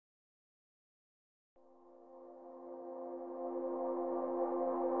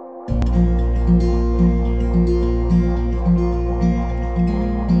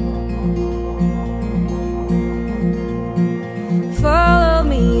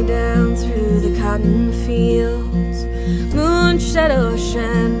shadows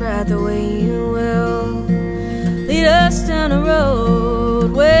shine bright the way you will. Lead us down a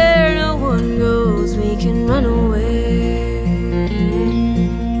road where no one goes, we can run away.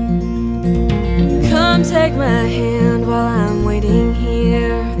 Come take my hand while I'm waiting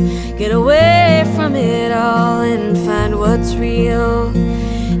here. Get away from it all and find what's real.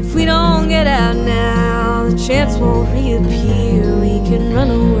 If we don't get out now, the chance won't reappear, we can run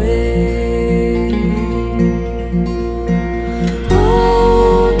away.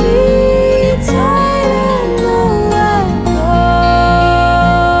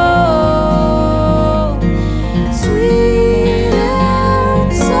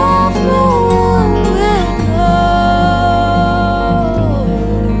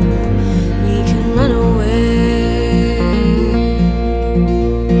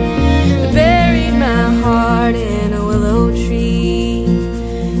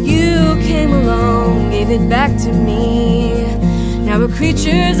 It back to me. Now we're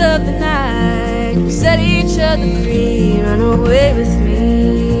creatures of the night. We set each other free. Run away with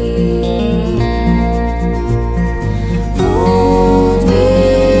me. Hold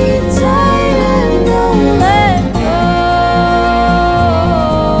me tight and don't let go.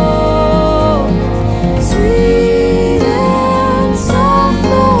 Sweet and soft,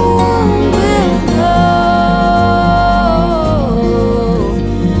 no one will know.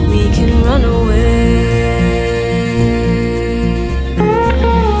 We can run away.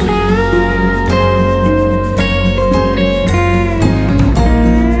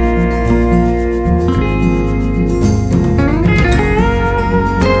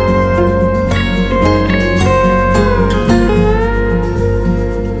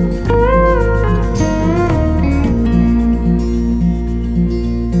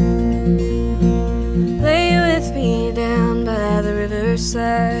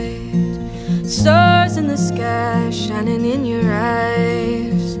 Stars in the sky shining in your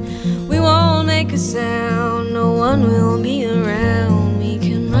eyes. We won't make a sound, no one will be